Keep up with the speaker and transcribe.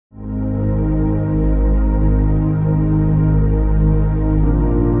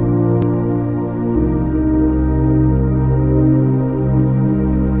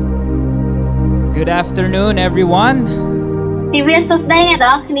Good afternoon, everyone. ទិវាសួស្តីអ្នក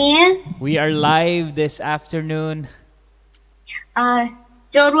ទាំងអស់គ្នា We are live this afternoon.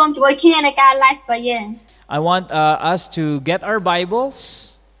 ចូលរួមជាមួយគ្នាในការ live របស់យើង I want us to get our Bibles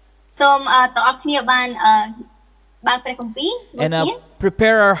សូមទាំងអស់គ្នាបានបើកព្រះគម្ពីរជាមួយ and គ្នា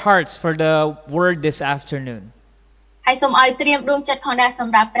prepare our hearts for the word this afternoon. ហើយសូមឲ្យត្រៀមដួងចិត្តផងដែរស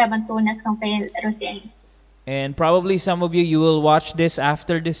ម្រាប់ព្រះបន្ទូលនៅក្នុងពេលរសៀលនេះ And probably some of you will watch this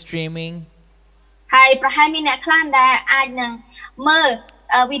after the streaming. ហើយប្រហែលមានអ្នកខ្លះដែលអាចនឹងមើល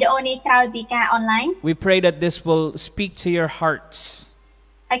វីដេអូនេះក្រោយពីការ online We pray that this will speak to your hearts.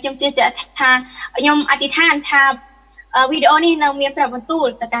 ហើយខ្ញុំជឿជាក់ថាខ្ញុំអធិដ្ឋានថាវីដេអូនេះនឹងមានព្រះបន្ទូល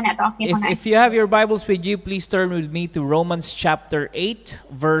ទៅកាន់អ្នកទាំងអស់គ្នាផងដែរ If you have your Bibles with you, please turn with me to Romans chapter 8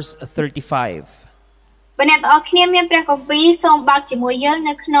 verse 35. បើអ្នកទាំងអស់គ្នាមានព្រះគម្ពីរសូមបើកជាមួយយើង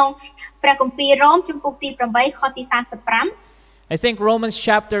នៅក្នុងព្រះគម្ពីររ៉ូមជំពូកទី8ខទី35 I think Romans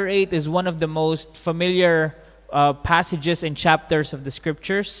chapter 8 is one of the most familiar passages and chapters of the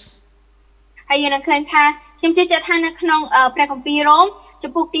scriptures. ហើយយើងនឹងឃើញថាខ្ញុំជឿជាក់ថានៅក្នុងព្រះគម្ពីររ៉ូម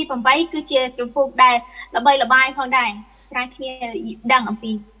ជំពូកទី8គឺជាជំពូកដែលល្បីល្បាញផងដែរច្រើនគ្នាដឹងអំ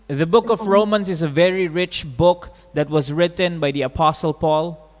ពី The book of Romans is a very rich book that was written by the apostle Paul.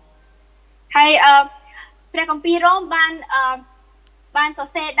 ហើយព្រះគម្ពីររ៉ូមបានសរ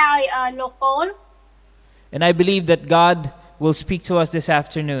សេរដោយលោកប៉ូល And I believe that God will speak to us this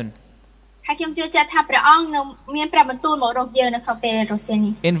afternoon. ហើយខ្ញុំជឿជាក់ថាព្រះអង្គនឹងមានព្រះបន្ទូលមករកយើងនៅក្នុងពេលរសៀល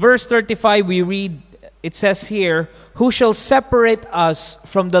នេះ In verse 35 we read, it says here, who shall separate us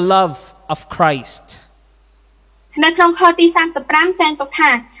from the love of Christ? នៅក្នុងខទី35ចែងទុក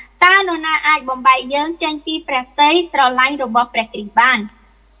ថាតើនរណាអាចបំបែកយើងចេញពីព្រះតីស្រឡាញ់របស់ព្រះគ្រីស្ទបាន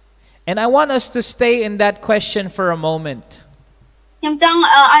And I want us to stay in that question for a moment. ខ្ញុំចង់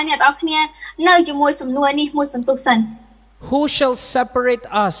ឲ្យអ្នកទាំងអស់គ្នានៅជាមួយសំណួរនេះមួយសន្ទុះសិន Who shall separate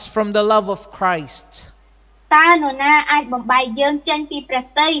us from the love of Christ? តើនរណាអាចបំបែកយើងចេញពីព្រះ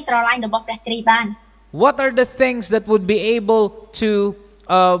តីស្រឡាញ់របស់ព្រះគ្រីស្ទបាន What are the things that would be able to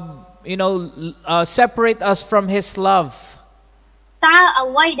separate us from his love? តើ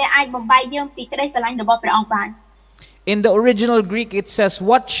អ្វីដែលអាចបំបែកយើងពីក្តីស្រឡាញ់របស់ព្រះអង្គបាន In the original Greek it says,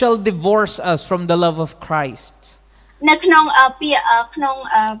 what shall divorce us from the love of Christ? នៅក្នុងពាក្យក្នុង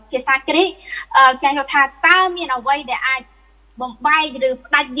ភាសាគ្រីស្ទចែងថាតើមានអ្វីដែលអាចបំបែកឬ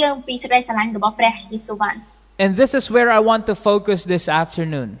ផ្ដាច់យើងពីសេចក្តីស្រឡាញ់របស់ព្រះយេស៊ូវបាន And this is where I want to focus this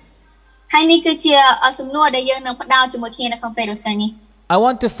afternoon. ហើយនេះគឺជាសំណួរដែលយើងនឹងផ្ដោតជាមួយគ្នានៅក្នុងពេលរសៀលនេះ I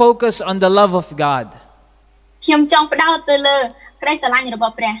want to focus on the love of God. ខ្ញុំចង់ផ្ដោតទៅលើក្តីស្រឡាញ់រប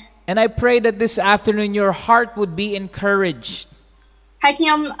ស់ព្រះ And I pray that this afternoon your heart would be encouraged. ហើយខ្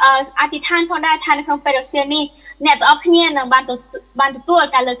ញុំអធិដ្ឋានផងដែរថានៅក្នុងពេលរសៀលនេះអ្នកទាំងអស់គ្នានឹងបានទទួល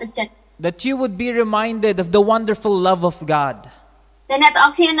ការលើកទឹកចិត្ត That you would be reminded of the wonderful love of God. ដែលអ្នកទាំងអ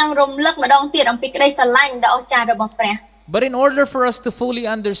ស់គ្នានឹងរំលឹកម្ដងទៀតអំពីក្តីស្រឡាញ់ដ៏អស្ចារ្យរបស់ព្រះ But in order for us to fully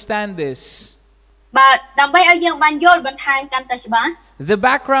understand this, បាទដើម្បីឲ្យយើងបានយល់បន្ថែមកាន់តែច្បាស់ the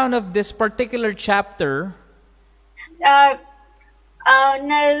background of this particular chapter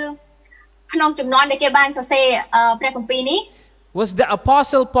នៅក្នុងចំនួនដែលគេបានសរសេរព្រះគម្ពីរនេះ was the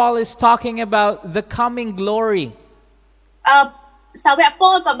apostle Paul is talking about the coming glory. សាវកប៉ូ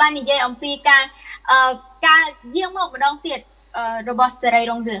លក៏បាននិយាយអំពីការយាងមកម្ដងទៀតរបស់សេរី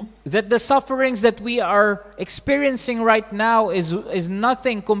រុងរឿង That the sufferings that we are experiencing right now is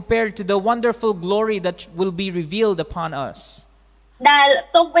nothing compared to the wonderful glory that will be revealed upon us. ដែល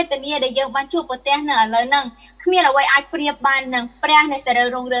ទុកវេទនាដែលយើងបានជួបប្រទះនៅឥឡូវហ្នឹងគ្មានអ្វីអាចប្រៀបបាននឹងព្រះនៃសេរី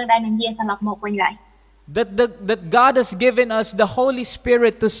រុងរឿងដែលនឹងយាងត្រឡប់មកវិញឡើយ That God has given us the Holy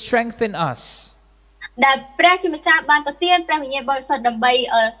Spirit to strengthen us. ដែលព្រះជាម្ចាស់បានប្រទានព្រះវិញ្ញាណបរិសុទ្ធដើម្បី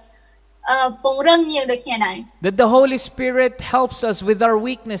ពង្រឹងយើងដូចគ្នាដែរ That the Holy Spirit helps us with our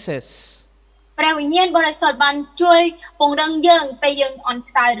weaknesses. ព្រះវិញ្ញាណបរិសុទ្ធបានជួយពង្រឹងយើងពេលយើងអន់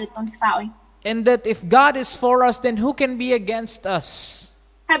ខ្សោយឬទន់ខ្សោយ And that if God is for us, then who can be against us?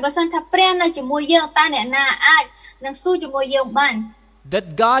 ហើយបើសិនថាព្រះនៅជាមួយយើងតើអ្នកណាអាចនឹងស៊ូជាមួយយើងបាន That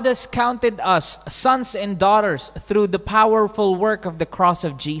God has counted us sons and daughters through the powerful work of the cross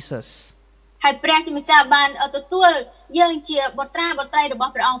of Jesus. ហើយព្រះជាម្ចាស់បានទទួលយើងជាបុត្រាបុត្រីរប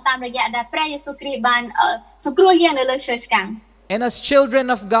ស់ព្រះអង្គតាមរយៈដែលព្រះយេស៊ូវគ្រីស្ទបានសង្គ្រោះយើងនៅលើឈើឆ្កាង And as children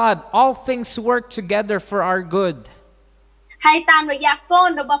of God, all things work together for our good. ហើយតាមរយៈកូន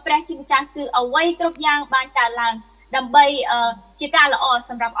របស់ព្រះជាម្ចាស់គឺអ្វីគ្រប់យ៉ាងបានកើតឡើងដើម្បីជាការល្អ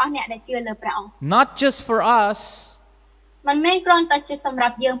សម្រាប់អស់អ្នកដែលជឿលើព្រះអង្គ Not just for us, មិនមែនគ្រាន់តែជាសម្រា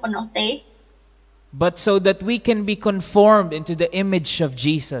ប់យើងប៉ុណ្ណោះទេ but so that we can be conformed into the image of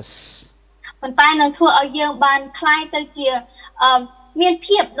Jesus. ប៉ុន្តែនឹងធ្វើឲ្យយើងបានคล้ายទៅជាមាន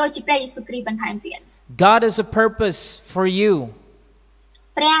ភាពដូចជាព្រះយេស៊ូវគ្រីស្ទបន្ថែមទៀត God has a purpose for you.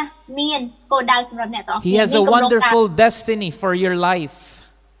 ព្រះ មានគោលដៅសម្រាប់អ្នកទាំងអស់គ្នា He has a wonderful destiny for your life.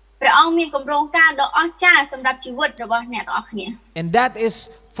 ព្រះអង្គមានគម្រោងការដ៏អស្ចារ្យសម្រាប់ជីវិតរបស់អ្នកទាំងអស់គ្នា And that is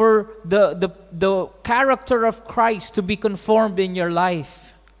for the character of Christ to be conformed in your life.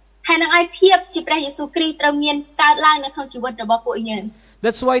 ហើយនឹងឲ្យភាពជាព្រះយេស៊ូវគ្រីស្ទត្រូវមានកើតឡើងនៅក្នុងជីវិតរបស់ពួកយើង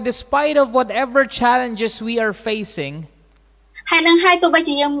That's why despite of whatever challenges we are facing, ហើយនឹងហើយទោះបី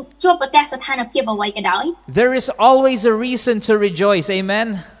ជាយើងជួបប្រទះស្ថានភាពអ្វីក៏ដោយ there is always a reason to rejoice. Amen.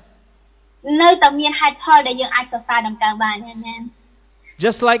 នៅតែមានហេតុផលដែលយើងអាចសរសើរដំណើរបាន Amen.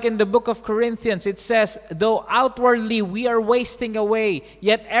 Just like in the book of Corinthians, it says, though outwardly we are wasting away,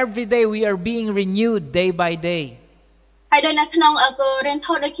 yet every day we are being renewed day by day. ហើយដូចនៅក្នុងកូរិន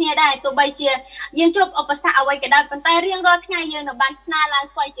ថូសដូចគ្នាដែរទោះបីជាយើងជួបឧបសគ្គអ្វីក៏ដោយប៉ុន្តែរៀងរាល់ថ្ងៃយើងនៅបានស្នើឡើង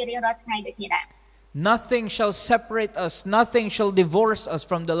ថ្មីជារៀងរាល់ថ្ងៃដូចគ្នាដែរ Nothing shall separate us, nothing shall divorce us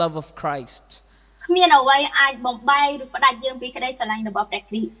from the love of Christ. គ្មានអ្វីអាចបំបែកឬផ្ដាច់យើងពីក្តីស្រឡាញ់របស់ព្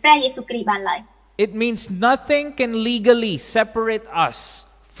រះយេស៊ូវគ្រីស្ទបានឡើយ It means nothing can legally separate us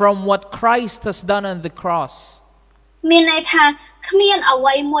from what Christ has done on the cross. មានន័យថាគ្មានអ្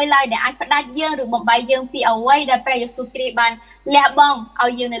វីមួយឡើយដែលអាចផ្ដាច់យើងឬបំបែកយើងពីអ្វីដែលព្រះយេស៊ូវគ្រីស្ទបានលះបង់ឲ្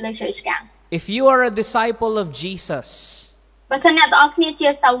យយើងនៅលើឈើឆ្កាង If you are a disciple of Jesus, បើសិនអ្នកទាំងអស់គ្នាជា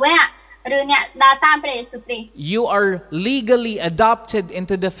សាវកឬអ្នកដើរតាមព្រះយេស៊ូវគ្រីស្ទ you are legally adopted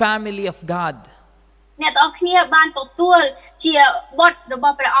into the family of God. អ្នកទាំងអស់គ្នាបានទទួលជាបុត្ររប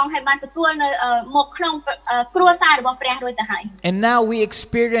ស់ព្រះអង្គហើយបានទទួលនៅមកក្នុងគ្រួសាររបស់ព្រះរួចទៅហើយ And now we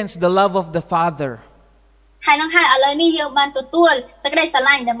experience the love of the Father. ហើយនឹងហើយឥឡូវនេះយើងបានទទួលសេចក្តីស្រ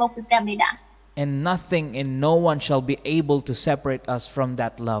ឡាញ់ដែលមកពីព្រះបិតា And nothing and no one shall be able to separate us from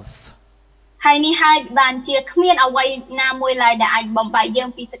that love. ហើយនេះហើយបានជាគ្មានអ្វីណាមួយឡើយដែលអាចបំបែកយើង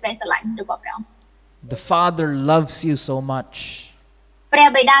ពីសេចក្តីស្រឡាញ់របស់ព្រះអង្គ The Father loves you so much. ព្រះ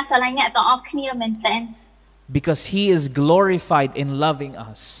បិតាស្រឡាញ់អ្នកទាំងអស់គ្នាមែនទែន Because He is glorified in loving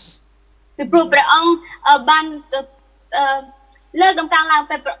us. ពីព្រោះព្រះអង្គបានលើកដំកើងឡើង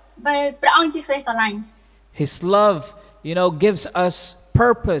ពេលព្រះអង្គជាព្រះស្រឡាញ់ His love, gives us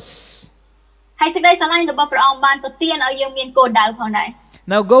purpose. ហើយសេចក្តីស្រឡាញ់របស់ព្រះអង្គបានប្រទានឲ្យយើងមានគោលដៅផងដែរ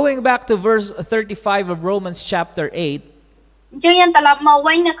Now going back to verse 35 of Romans chapter 8. អញ្ចឹងយើងត្រឡប់មក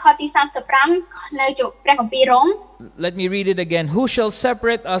វិញនៅខទី35នៅព្រះគម្ពីររ៉ូម Let me read it again. Who shall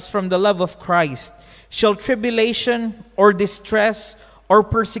separate us from the love of Christ? Shall tribulation or distress or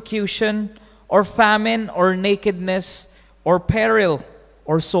persecution or famine or nakedness or peril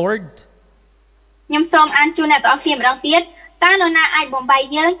or sword? ខ្ញុំសូមអានជូនអ្នកទាំងអស់គ្នាម្ដងទៀតតើនរណាអាចបំបែក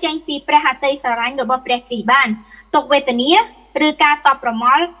យើងចេញពីព្រះហត្ថីស្រឡាញ់របស់ព្រះគ្រីស្ទបានទុក្ខវេទនាឬការតបប្រម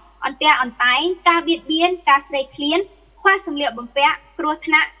ល់អន្ទះអន្តែងការបៀតបៀនការស្រេកឃ្លានខ្វះសម្លៀកបំពាក់គ្រោះ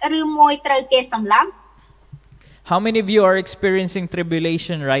ថ្នាក់ឬមួយត្រូវគេសម្លាប់ How many of you are experiencing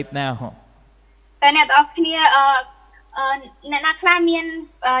tribulation right now? តើអ្នកទាំងអស់គ្នាអ្នកណាខ្លះមាន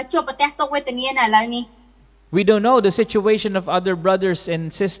ជួបប្រទះទុក្ខវេទនានៅឥឡូវនេះ We don't know the situation of other brothers and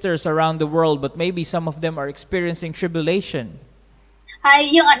sisters around the world, but maybe some of them are experiencing tribulation. ហើយ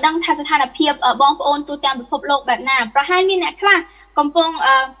យើងអត់ដឹងថាស្ថានភាពបងប្អូនទូទាំងពិភពលោកបែបណាប្រហែលមានអ្នកខ្លះកំពុង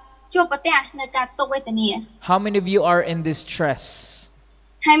ជួបប្រទះនៅការទុក្ខវេទនា How many of you are in distress?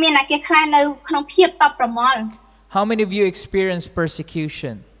 ហើយមានអ្នកខ្លះនៅក្នុងភាពតបប្រមល់ How many of you experience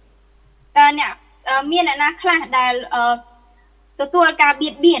persecution? តើអ្នកមានអ្នកណាខ្លះដែលទទួលការបៀ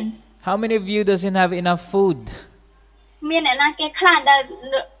តបៀន How many of you doesn't have enough food? មានអ្នកណាគេខ្លះដែល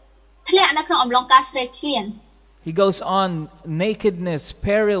ធ្លាក់នៅក្នុងអំឡុងការស្រេកឃ្លាន He goes on nakedness,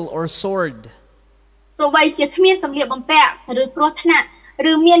 peril or sword. ទោះបីជាគ្មានសម្លៀកបំពាក់ឬគ្រោះថ្នាក់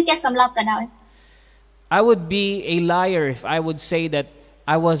ឬមានគេសម្លាប់ក៏ដោយ I would be a liar if I would say that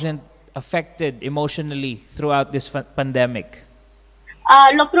I wasn't affected emotionally throughout this pandemic.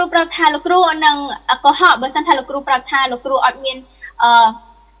 លោកគ្រូប្រាប់ថាលោកគ្រូនឹងកុហកបើសិនថាលោកគ្រូប្រាប់ថាលោកគ្រូអត់មា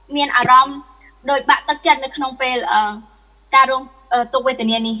នអារម្មណ៍ដោយបាក់ទឹកចិត្តនៅក្នុងពេលការរងទុក្ខវេទ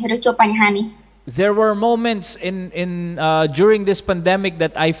នានេះឬជួបបញ្ហានេះ There were moments during this pandemic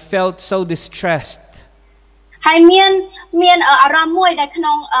that I felt so distressed. ហើយមានអារម្មណ៍មួយដែលក្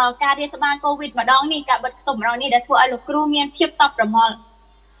នុងការរាតត្បាតកូវីដម្ដងនេះការបិទគប់ម្ដងនេះដែលធ្វើឲ្យលោកគ្រូមានភាពតប់ប្រមល់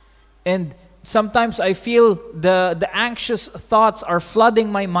And sometimes I feel the anxious thoughts are flooding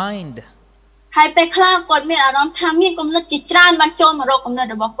my mind. ហើយពេលខ្លះគាត់មានអារម្មណ៍ថាមានគំនិតជាច្រើនបានចូលមករកគំនិត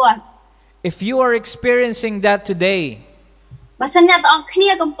របស់គាត់ If you are experiencing that today, បើសិនអ្នកទាំងអស់គ្នា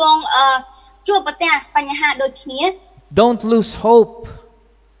កំពុងជួបប្រទះបញ្ហាដូចគ្នា don't lose hope.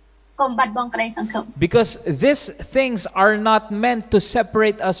 កុំបាត់បង់ក្តីសង្ឃឹម Because these things are not meant to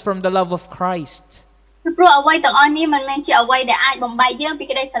separate us from the love of Christ. ព្រោះអ្វីទាំងអស់នេះមិនមែនជាអ្វីដែលអាចបំបែកយើងពី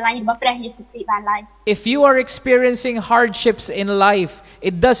ក្តីស្រឡាញ់របស់ព្រះយេស៊ូវគ្រីស្ទបានឡើយ If you are experiencing hardships in life,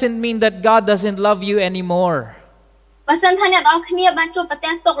 it doesn't mean that God doesn't love you anymore. ប បើសិនថាអ្នកទាំងអស់គ្នាបានជួបប្រ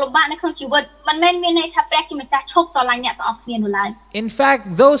ទះទុក្ខលំបាកនៅក្នុងជីវិតមិនមែនមានន័យថាព្រះជាម្ចាស់ឈប់ស្រឡាញ់អ្នកទាំងអស់គ្នានោះឡើយ In fact,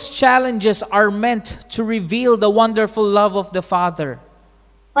 those challenges are meant to reveal the wonderful love of the Father.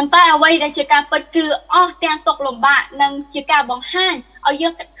 ប៉ុន្តែអ្វីដែលជាការពិតគឺអស់ទាំងទុក្ខលំបាកនិងជាការបង្ហាញឲ្យយើ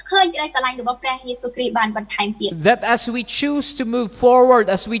ងឃើញក្តីស្រឡាញ់របស់ព្រះយេស៊ូវគ្រីស្ទបានបន្ថែមទៀត That as we choose to move forward,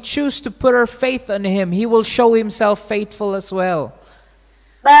 as we choose to put our faith on Him, He will show Himself faithful as well.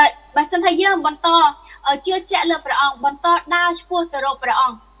 បើសិនថាយើងបន្តជឿជាក់លើព្រះអង្គបន្តដើរឆ្ពោះទៅរកព្រះអ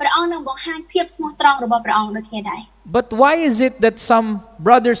ង្គនឹងបង្ហាញភាពស្មោះត្រង់របស់ព្រះអង្គដូចគ្នាដែរ But why is it that some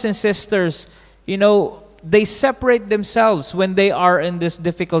brothers and sisters, they separate themselves when they are in this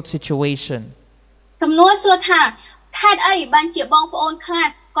difficult situation? សំណួរសួរថាខេត្តអីបានជាបងប្អូនខ្លះ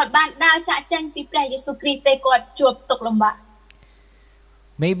គាត់បានដើរចាក់ចេញពីព្រះយេស៊ូវគ្រីស្ទពេលគាត់ជួបទុក្ខលំបាក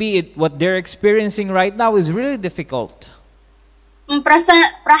Maybe what they're experiencing right now is really difficult.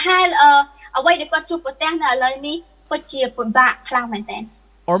 ប្រហែលអ្វីដែលគាត់ជួបប្រទះនៅឥឡូវនេះពិតជាពិបាកខ្លាំងមែនទែន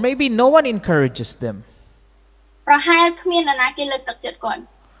Or maybe no one encourages them. ប្រហែលគ្មាននរណាគេលើកទឹកចិត្តគាត់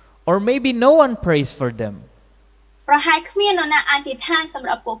Or maybe no one prays for them. ប្រហែលគ្មាននរណាអធិដ្ឋានសម្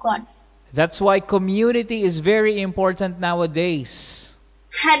រាប់ពួកគាត់ That's why community is very important nowadays.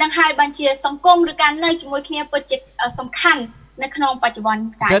 ហើយដឹងហើយបានជាសង្គមឬការនៅជាមួយគ្នាពិតជាសំខាន់នៅក្នុងបច្ចុប្បន្ន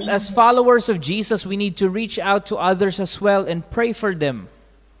កាល That នេះ as followers of Jesus we need to reach out to others as well and pray for them.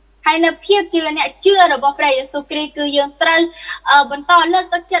 ហើយនៅភាពជាអ្នកជឿរបស់ព្រះយេស៊ូវគ្រីស្ទគឺយើងត្រូវបន្តលើក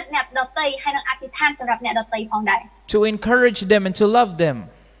ទឹកចិត្តអ្នកដទៃហើយនឹងអធិដ្ឋានសម្រាប់អ្នកដទៃផងដែរ To encourage them and to love them.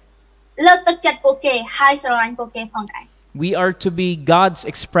 លើកទឹកចិត្តពួកគេហើយស្រឡាញ់ពួកគេផងដែរ We are to be God's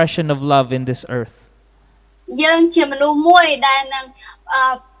expression of love in this earth. យើងជាមនុស្សមួយដែលនឹង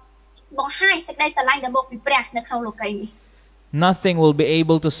បង្ហាញសេចក្តីស្រឡាញ់ដែលមកពីព្រះនៅក្នុងលោកីនេះ Nothing will be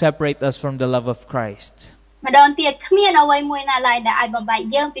able to separate us from the love of Christ. ម្ដងទៀតគ្មានអ្វីមួយណាឡើយដែលអាចបំបែក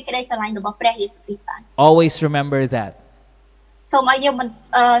យើងពីក្តីស្រឡាញ់របស់ព្រះយេស៊ូវគ្រីស្ទបាន Always remember that. សូមឲ្យយើង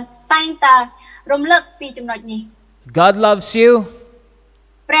តែងតែរំលឹកពីចំណុចនេះ God loves you.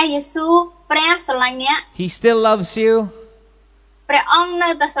 ព្រះយេស៊ូវព្រះស្រឡាញ់អ្នក He still loves you. ព្រះអង្គនៅ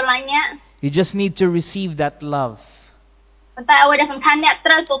តែស្រឡាញ់អ្នក You just need to receive that love. ប៉ុន្តែអ្វីដែលសំខាន់អ្នក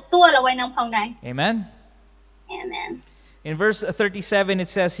ត្រូវទទួលអ្វីនឹងផងដែរ Amen. Amen. In verse 37 it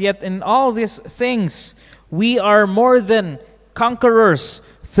says, Yet in all these things we are more than conquerors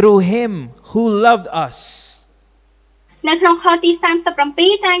through Him who loved us. នៅក្នុងខទី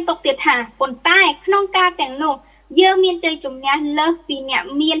37ចែងទុកទៀតថាប៉ុន្តែក្នុងការទាំងនោះយើងមានជ័យជំនះលើសពីអ្នក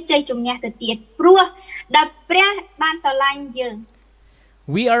មានជ័យជំនះទៅទៀតព្រោះដែលព្រះបានស្រឡាញ់យើង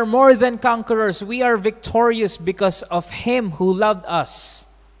We are more than conquerors. We are victorious because of Him who loved us.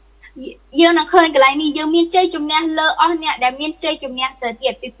 យើងនឹងឃើញកន្លែងនេះយើងមានជ័យជំនះលើអស់អ្នកដែលមានជ័យជំនះទៅទៀ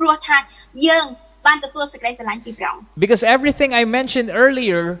តពីព្រោះថាយើងបានទទួលសេចក្តីស្រឡាញ់ពីព្រះអង្គ Because everything I mentioned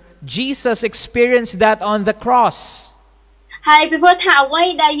earlier, Jesus experienced that on the cross. ហើយពីព្រោះថាអ្វី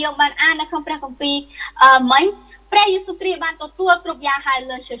ដែលយើងបានអាននៅក្នុងព្រះគម្ពីរមិញព្រះយេស៊ូវគ្រីស្ទបានទទួលគ្រប់យ៉ាងហើយ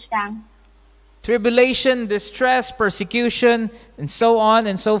លើឈើឆ្កាង Tribulation, distress, persecution, and so on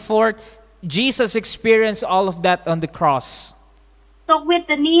and so forth. Jesus experienced all of that on the cross. ទុក្ខវេ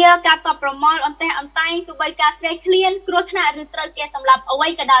ទនាការតបប្រមល់អន្ទះអន្តែងទោះបីការស្រេកឃ្លានគ្រោះថ្នាក់ឬត្រូវគេសម្លាប់អ្វី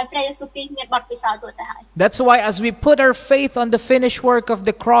ក៏ដោយព្រះយេស៊ូវគ្រីស្ទមានបទពិសោធន៍រួចទៅហើយ That's why as we put our faith on the finished work of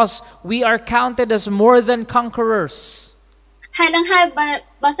the cross, we are counted as more than conquerors. ហើយនឹងហើយ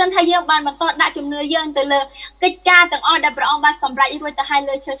បើសិនថាយើងបានបន្តដាក់ជំនឿយើងទៅលើកិច្ចការទាំងអស់ដែលព្រះអង្គបានសម្រេចរួចទៅហើយ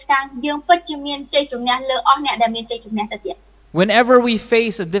លើឈើឆ្កាងយើងពិតជាមានជ័យជំនះលើអស់អ្នកដែលមានជ័យជំនះទៅទៀត Whenever we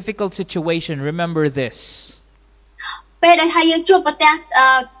face a difficult situation, remember this. ពេលដែលហើយយើងជួបប្រទះ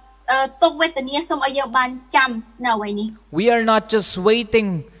ទុក្ខវេទនាសូមឲ្យយើងបានចាំនៅអ្វីនេះ We are not just waiting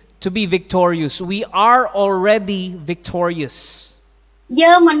to be victorious. We are already victorious.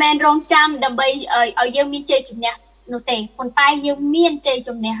 យើងមិនមែនរងចាំដើម្បីឲ្យយើងមានជ័យជំនះនោះទេប៉ុន្តែយើងមានជ័យ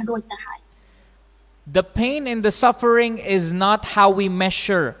ជំនះរួចទៅហើយ The pain and the suffering is not how we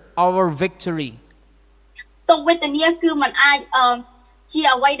measure our victory. ទុក្ខវេទនាគឺมันអាចជា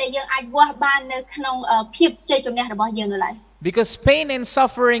អ្វីដែលយើងអាចវាស់បាននៅក្នុងភាពជ័យជំនះរបស់យើងនោះឡើយ Because pain and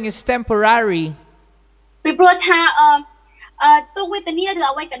suffering is temporary. ពីព្រោះថាទុក្ខវេទនាឬ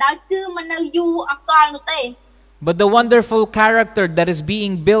អ្វីក៏ដោយគឺมันនៅយូរអកលនោះទេ But the wonderful character that is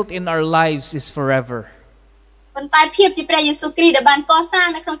being built in our lives is forever. ប៉ុន្តែភាពជាព្រះយេស៊ូវគ្រីស្ទដែលបានកសាង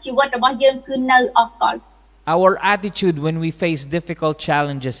នៅក្នុងជីវិតរបស់យើងគឺនៅអកល Our attitude when we face difficult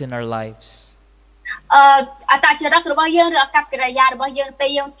challenges in our lives. អត្តចរិតរបស់យើងឬអកប្បកិរិយារបស់យើងពេល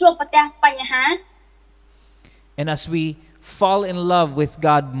យើងជួបប្រទះបញ្ហា And as we fall in love with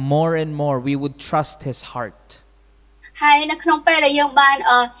God more and more, we would trust His heart. ហើយនៅក្នុងពេលដែលយើងបាន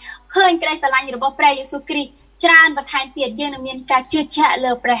ឃើញក្តីស្រឡាញ់របស់ព្រះយេស៊ូវគ្រីស្ទច្រើនបន្ថែមទៀតយើងនឹងមានការជឿជាក់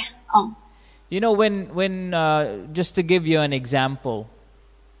លើព្រះអង្គ You know, when just to give you an example.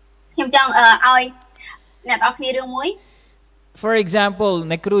 ខ្ញុំចង់ឲ្យអ្នកទាំងអស់គ្នារឿងមួយ For example,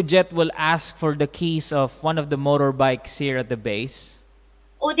 Nekrujet will ask for the keys of one of the motorbikes here at the base.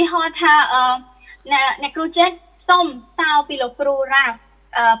 ឧទាហរណ៍ថាអ្នកគ្រូចិត្តសុំសោពីលោកគ្រូរ៉ា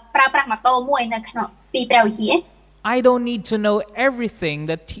ប្រើប្រាស់ម៉ូតូមួយនៅក្នុងទីព្រះវិហារ I don't need to know everything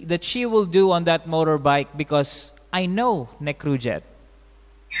that she will do on that motorbike because I know Nekrujet.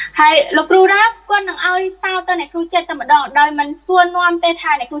 ហើយលោកគ្រូរ៉ាគាត់នឹងឲ្យសោទៅអ្នកគ្រូចិត្តតែម្ដងដោយមិនសួរនាំទេ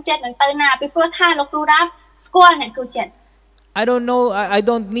ថាអ្នកគ្រូចិត្តនឹងទៅណាពីព្រោះថាលោកគ្រូរ៉ាស្គាល់អ្នកគ្រូចិត្ត I don't know I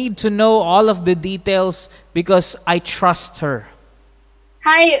don't need to know all of the details because I trust her.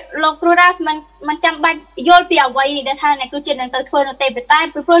 ហើយលោកគ្រូរ៉ាមិនចាំបាច់យល់ពីអ្វីដែលថាអ្នកគ្រូចិត្តនឹងទៅធ្វើនោះទេតែ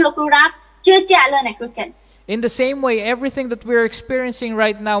ពីព្រោះលោកគ្រូរ៉ាជឿជាក់លើអ្នកគ្រូចិត្ត In the same way, everything that we're experiencing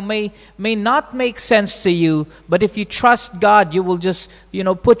right now may not make sense to you, but if you trust God, you will just,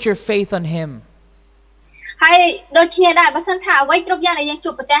 put your faith on Him. ហើយដូចគ្នាដែរបើសិនថាអ្វីគ្រប់យ៉ាងដែលយើង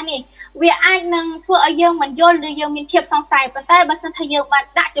ជួបប្រទះនេះវាអាចនឹងធ្វើឲ្យយើងមិនយល់ឬយើងមានភាពសង្ស័យប៉ុន្តែបើសិនថាយើងបាន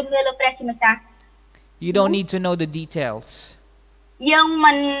ដាក់ជំនឿលើព្រះជាម្ចាស់ You don't need to know the details. យើង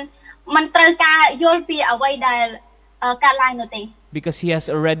មិនត្រូវការយល់ពីអ្វីដែលកើតឡើងនោះទេ Because He has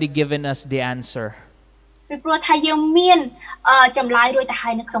already given us the answer. ពីព្រោះថាយើងមានចម្លើយរួចទៅហើ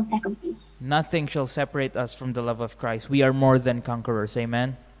យនៅក្នុងព្រះគម្ពីរ Nothing shall separate us from the love of Christ. We are more than conquerors. Amen.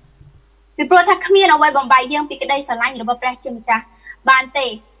 ពីព្រោះថាគ្មានអ្វីបំបែកយើងពីក្តីស្រឡាញ់របស់ព្រះជាម្ចាស់បានទេ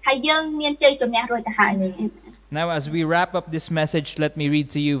ហើយយើងមានជ័យជំនះរួចទៅហើយ Now as we wrap up this message, let me read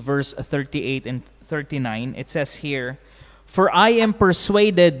to you verse 38 and 39. It says here, "For I am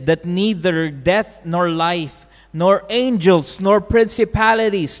persuaded that neither death nor life, nor angels, nor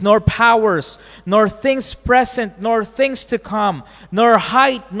principalities, nor powers, nor things present, nor things to come, nor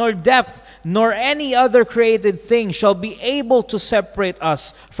height, nor depth, nor any other created thing shall be able to separate us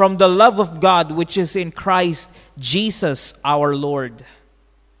from the love of God which is in Christ Jesus our Lord."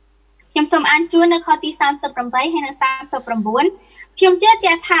 ខ្ញុំសូមអានជូននៅខទី38ហើយនិង39ខ្ញុំជឿ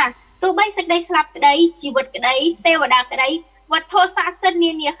ជាក់ថាទោះបីសេចក្តីស្លាប់ក្តីជីវិតក្តីទេវតាក្តីវត្ថុស័ក្តិសិទ្ធិនា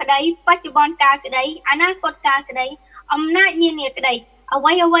នាក្តីបច្ចុប្បន្នកាលក្តីអនាគតកាលក្តីអំណាចនានាក្តីអ្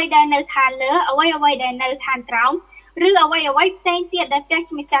វីដែលនៅខាងលើអ្វីដែលនៅខាងក្រោមឬអ្វីផ្សេងទៀតដែលព្រះ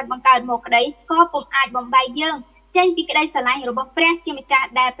ជាម្ចាស់បង្កើតមកក្តីក៏ពុំអាចបំបែកយើងចេញពីក្តីស្រឡាញ់របស់ព្រះជាម្ចាស់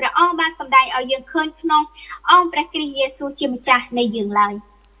ដែលព្រះអង្គបានសម្ដែងឲ្យយើងឃើញក្នុងអង្គព្រះគ្រីស្ទយេស៊ូវជាម្ចាស់នៃយើងឡើយ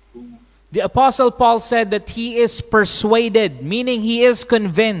The Apostle Paul said that he is persuaded, meaning he is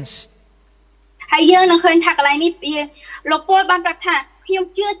convinced. ហើយយើងនឹងឃើញថាកន្លែងនេះលោកពលបានប្រាប់ថាខ្ញុំ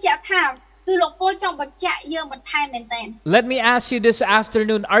ជឿជាក់ថាគឺលោកពលចង់បញ្ជាក់យើងបន្ថែមមែនទែន Let me ask you this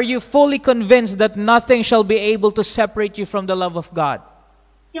afternoon, are you fully convinced that nothing shall be able to separate you from the love of God?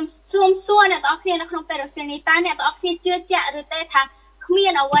 ខ្ញុំសូមសួរអ្នកទាំងអស់គ្នានៅក្នុងពេលរសៀលនេះតើអ្នកទាំងអស់គ្នាជឿជាក់ឬទេថាគ្មា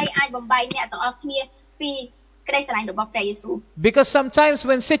នអ្វីអាចបំបែកអ្នកទាំងអស់គ្នាពីក្តីស្រឡាញ់របស់ព្រះយេស៊ូវ Because sometimes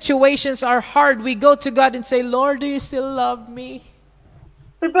when situations are hard, we go to God and say, Lord, do you still love me?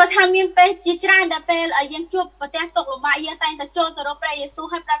 ពីព្រោះថាមានពេលជាច្រើនដែលពេលយើងជួបប្រទះទុក្ខលំបាកយើងតែងតែចូលទៅរកព្រះយេស៊ូវ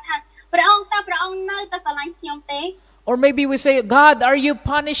ហើយប្រាប់ថាព្រះអង្គតើព្រះអង្គនៅតែស្រឡាញ់ខ្ញុំទេ Or maybe we say, God, are you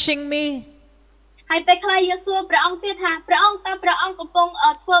punishing me? ហើយពេលខ្លះយើងសួរព្រះអង្គទៀតថាព្រះអង្គតើព្រះអង្គកំពុង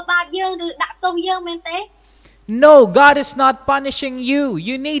ធ្វើបាបយើងឬដាក់ទោសយើងមែនទេ No, God is not punishing you.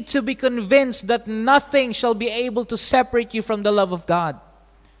 You need to be convinced that nothing shall be able to separate you from the love of God.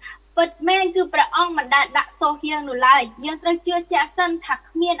 ពិតមែនគឺព្រះអង្គមិនដែលដាក់ទោសយើងនោះឡើយយើងត្រូវជឿជាក់សិនថា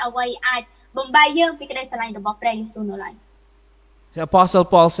គ្មានអ្វីអាចបំបែកយើងពីក្តីស្រឡាញ់របស់ព្រះយេស៊ូវនោះឡើយ The Apostle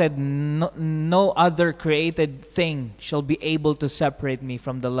Paul said, no other created thing shall be able to separate me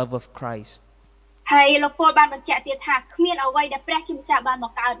from the love of Christ. ហើយលោកពលបានបញ្ជាក់ទៀតថាគ្មានអ្វីដែលព្រះជាម្ចាស់បានម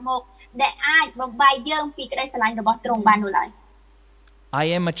កកើតមកដែលអាចបំបែកយើងពីក្តីស្រឡាញ់របស់ទ្រង់បាននោះឡើយ I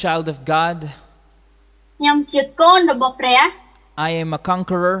am a child of God. ខ្ញុំជាកូនរបស់ព្រះ I am a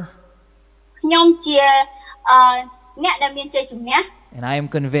conqueror. ខ្ញុំជាអ្នកដែលមានជ័យជំនះ And I am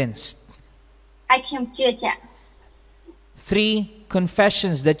convinced. ហើយខ្ញុំជឿជាក់ 3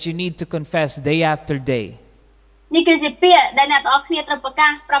 confessions that you need to confess day after day. នេះគឺជាពាក្យដែលអ្នកទាំងអស់គ្នាត្រូវប្រកា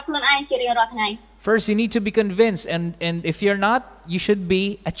សប្រាប់ខ្លួនឯងជារៀងរាល់ថ្ងៃ First, you need to be convinced, and if you're not, you should be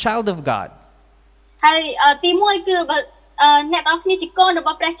a child of God. ហើយទី1គឺអ្នកទាំងអស់គ្នាជាកូនរប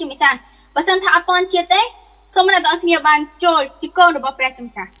ស់ព្រះជាម្ចាស់បើសិនថាអត់ទាន់ជាទេសូមអ្នកទាំងអស់គ្នាបានចូលជាកូនរបស់ព្រះជា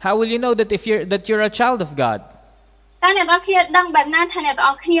ម្ចាស់ How will you know that you're a child of God? តើអ្នកទាំងអស់គ្នាដឹងបែបណាថាអ្នកទាំង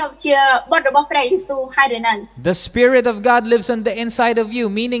អស់គ្នាជាបុត្ររបស់ព្រះយេស៊ូវហើយឬនៅ The Spirit of God lives on the inside of you,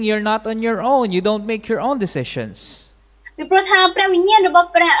 meaning you're not on your own. You don't make your own decisions. ពីព្រោះថាព្រះវិញ្ញាណរបស់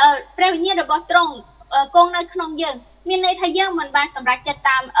ព្រះវិញ្ញាណរបស់ទ្រង់គង់នៅក្នុងយើងមានន័យថាយើងមិនបានសម្រេចចិត្ត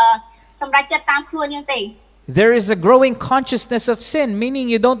តាមខ្លួនយើងទេ There is a growing consciousness of sin, meaning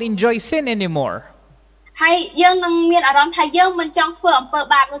you don't enjoy sin anymore. ហើយយើងនឹងមានអារម្មណ៍ថាយើងមិនចង់ធ្វើអំពើ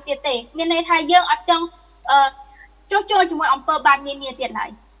បាបនោះទៀតទេមានន័យថាយើងអត់ចង់ចុះចូលជាមួយអំពើបាបនានាទៀតឡើយ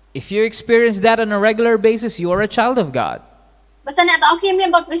If you experience that on a regular basis, you are a child of God. បើសិនអ្នកទាំងអស់គ្នាមាន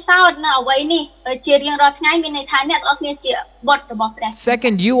បទពិសោធន៍នៅអ្វីនេះជារៀងរាល់ថ្ងៃមានន័យថាអ្នកទាំងអស់គ្នាជាបុត្ររបស់ព្រះ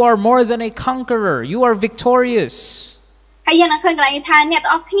Second, you are more than a conqueror. You are victorious. ហើយយើងនឹងឃើញកន្លែងនេះថាអ្នក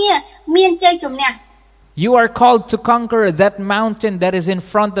ទាំងអស់គ្នាមានជ័យជំនះ You are called to conquer that mountain that is in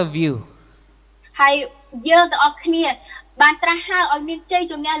front of you. ហើយយើងទាំងអស់គ្នាបានត្រាស់ហៅឲ្យមានជ័យ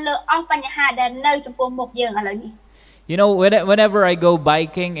ជំនះលើអស់បញ្ហាដែលនៅចំពោះមុខយើងឥឡូវនេះ You know, whenever I go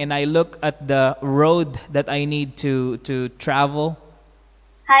biking and I look at the road that I need to travel,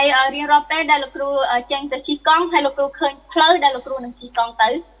 ហើយរៀងរាល់ពេលដែលលោកគ្រូចេញទៅជិះកង់ហើយលោកគ្រូឃើញផ្លូវដែលលោកគ្រូនឹងជិះកង់ទៅ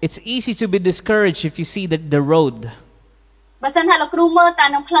it's easy to be discouraged if you see the road. បើសិនថាលោកគ្រូមើលតែ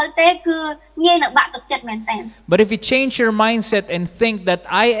នឹងផ្លូវទេគឺងាយនឹងបាក់ទឹកចិត្តមែនតើ But if you change your mindset and think that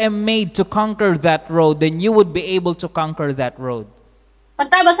I am made to conquer that road, then you would be able to conquer that road. ប៉ុ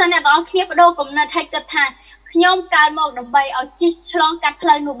ន្តែបើសិនអ្នកទាំងអស់គ្នាបដូរគំនិតហើយគិតថាខ្ញុំកើតមកដើម្បីឲ្យជិះឆ្លងកាត់ផ្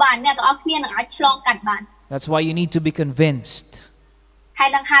លូវនោះបានអ្នកទាំងអស់គ្នានឹងអាចឆ្លងកាត់បាន That's why you need to be convinced. ហើយ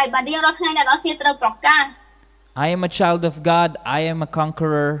នឹងហើយបានរៀងរាល់ថ្ងៃអ្នកទាំងអស់គ្នាត្រូវប្រកាស I am a child of God. I am a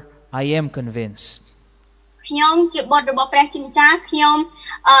conqueror. I am convinced. ខ្ញុំជាបុត្ររបស់ព្រះជាម្ចាស់ខ្ញុំ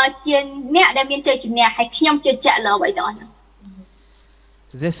ជាអ្នកដែលមានជ័យជំនះហើយខ្ញុំជឿជាក់លើអ្វីទាំងអស់នោះ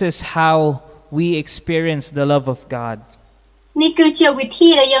This is how we experience the love of God. នេះគឺជាវិធី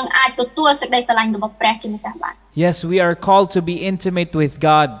ដែលយើងអាចទទួលសេចក្តីស្រឡាញ់របស់ព្រះជាម្ចាស់បាន Yes, we are called to be intimate with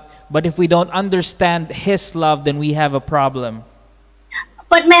God, but if we don't understand His love, then we have a problem.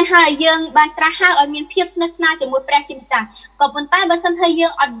 ពិតមែនហើយយើងបានត្រាស់ហៅឲ្យមានភាពស្និទ្ធស្នាលជាមួយព្រះជាម្ចាស់ក៏ប៉ុន្តែបើសិនថាយើ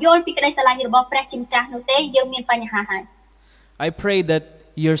ងអត់យល់ពីក្តីស្រឡាញ់របស់ព្រះជាម្ចាស់នោះទេយើងមានបញ្ហាហើយ I pray that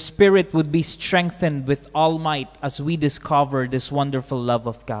your spirit would be strengthened with all might as we discover this wonderful love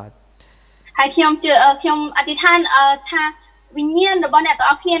of God. ហើយខ្ញុំអធិដ្ឋានថាវិញ្ញាណរបស់អ្នកទាំង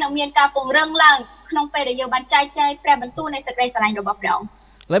អស់គ្នានឹងមានការពង្រឹងឡើងក្នុងពេលដែលយើងបានចែកចាយព្រះបន្ទូលនៃសេចក្តីស្រឡាញ់របស់ព្រះអង្គ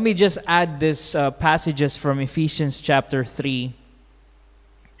Let me just add this passages from Ephesians chapter 3.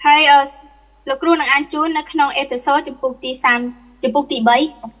 ហើយលោកគ្រូនឹងអានជូននៅក្នុងអេផេសូចំពុកទី3ចំពុកទី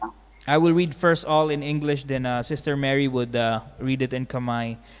3 I will read first all in English, then Sister Mary would read it in Khmer.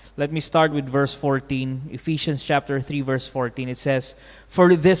 Let me start with verse 14. Ephesians chapter 3 verse 14. It says, "For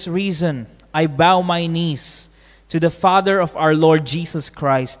this reason I bow my knees to the Father of our Lord Jesus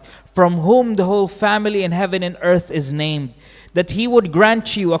Christ, from whom the whole family in heaven and earth is named, that He would grant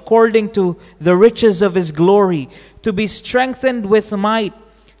you, according to the riches of His glory, to be strengthened with might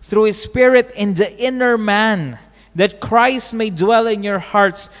through His Spirit in the inner man, that Christ may dwell in your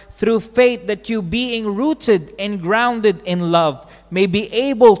hearts through faith, that you, being rooted and grounded in love, may be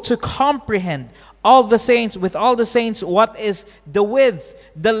able to comprehend with all the saints what is the width,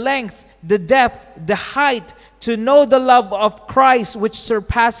 the length, the depth, the height, to know the love of Christ which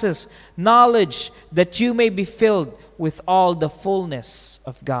surpasses knowledge, that you may be filled with all the fullness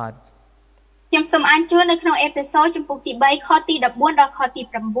of God." ខ្ញុំសូមអានជូននៅក្នុងអេផេសូចំពុកទី3ខទី14ដល់ខទី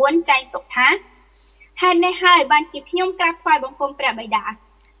9ចែងទុកថាហេតុនេះហើយបានជាខ្ញុំក្រាបថ្វាយបង្គំព្រះបិតា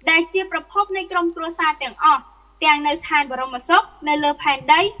ដែលជាប្រភពនៃក្រុមគ្រួសារទាំងអស់ទាំងនៅឋានបរមសុខនៅលើផែន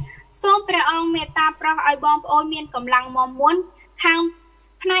ដីសូមព្រះអង្គមេត្តាប្រោសឲ្យបងប្អូនមានកម្លាំងមាំមួនខាង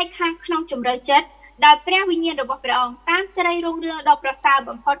ផ្នែកខាងក្នុងជំរឿចិត្តដោយព្រះវិញ្ញាណរបស់ព្រះអង្គតាមសេរីរុងរឿងដ៏ប្រសើរ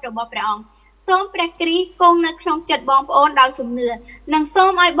បំផុតរបស់ព្រះអង្គសូមព្រះគ្រីស្ទគង់នៅក្នុងចិត្តបងប្អូនដោយជំនឿនិងសូ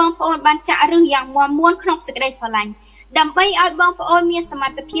មឲ្យបងប្អូនបានចាក់ឫសយ៉ាងមាំមួនក្នុងសេចក្តីស្រឡាញ់ដើម្បីឲ្យបងប្អូនមានសម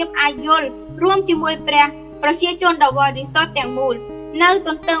ត្ថភាពអាចយល់រួមជាមួយព្រះប្រជាជនដ៏បរិសុទ្ធទាំងមូលនៅទ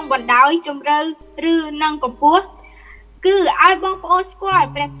ន្ទឹងបណ្ដោយជំរឿឬនឹងកម្ពស់គឺឲ្យបងប្អូនស្គាល់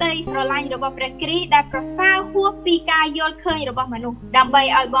ព្រះតីស្រឡាញ់របស់ព្រះគ្រីស្ទដែលប្រសើរហួសពីការយល់ឃើញរបស់មនុស្សដើម្បី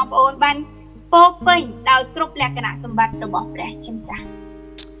ឲ្យបងប្អូនបានពោពេញដោយគ្រប់លក្ខណៈសម្បត្តិរបស់ព្រះជាម្ចាស់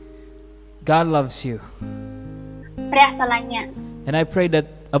God loves you. ព្រះស្រឡាញ់អ្នក And I pray that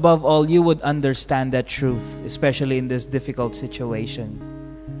above all you would understand that truth, especially in this difficult situation.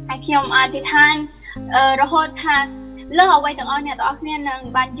 ហើយខ្ញុំអធិដ្ឋានរហូតថាលើអ្វីទាំងអស់អ្នកទាំងអស់គ្នានឹង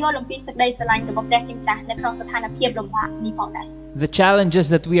បានយល់អំពីសេចក្តីស្រឡាញ់របស់ព្រះជាម្ចាស់នៅក្នុងស្ថានភាពលំបាកនេះផងដែរ The challenges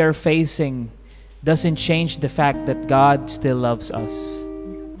that we are facing doesn't change the fact that God still loves us.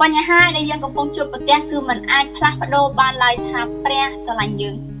 បញ្ហាដែលយើងកំពុងជួបប្រទះគឺมันអាចផ្លាស់ប្ដូរបានឡើយថាព្រះស្រឡាញ់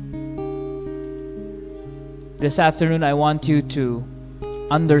យើង This afternoon I want you to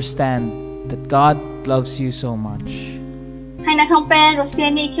understand that God loves you so much. ហើយនៅក្នុងពេលរសៀល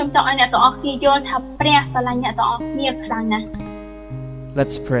នេះខ្ញុំចង់ឲ្យអ្នកទាំងអស់គ្នាយល់ថាព្រះស្រឡាញ់អ្នកទាំងអស់គ្នាខ្លាំងណាស់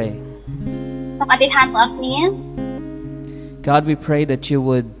Let's pray. សូមអធិដ្ឋានទាំងអស់គ្នា God, we pray that you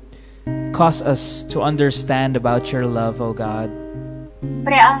would Cause us to understand about your love, O God.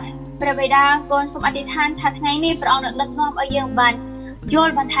 ព្រះបិតាកូនសូមអធិដ្ឋានថាថ្ងៃនេះព្រះអង្គនឹងដឹកនាំឲ្យយើងបានយ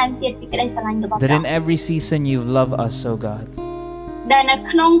ល់បន្ថែមទៀតពីក្តីស្រឡាញ់របស់ព្រះ That in every season you love us, O God. ដែលនៅ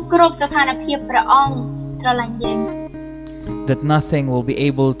ក្នុងគ្រប់ស្ថានភាពព្រះអង្គស្រឡាញ់យើង That nothing will be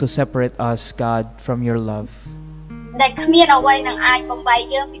able to separate us, God, from your love. ដែលគ្មានអ្វីនឹងអាចបំបែក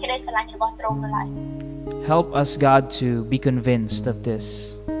យើងពីក្តីស្រឡាញ់របស់ទ្រង់នោះឡើយ Help us, God, to be convinced of this.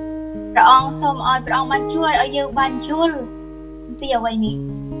 ព្រះអង្គសូមឲ្យព្រះអង្គបានជួយឲ្យយើងបានយល់ពីអ្វីនេះ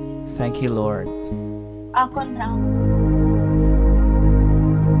Thank you, Lord. អរគុណព្រះអង្គ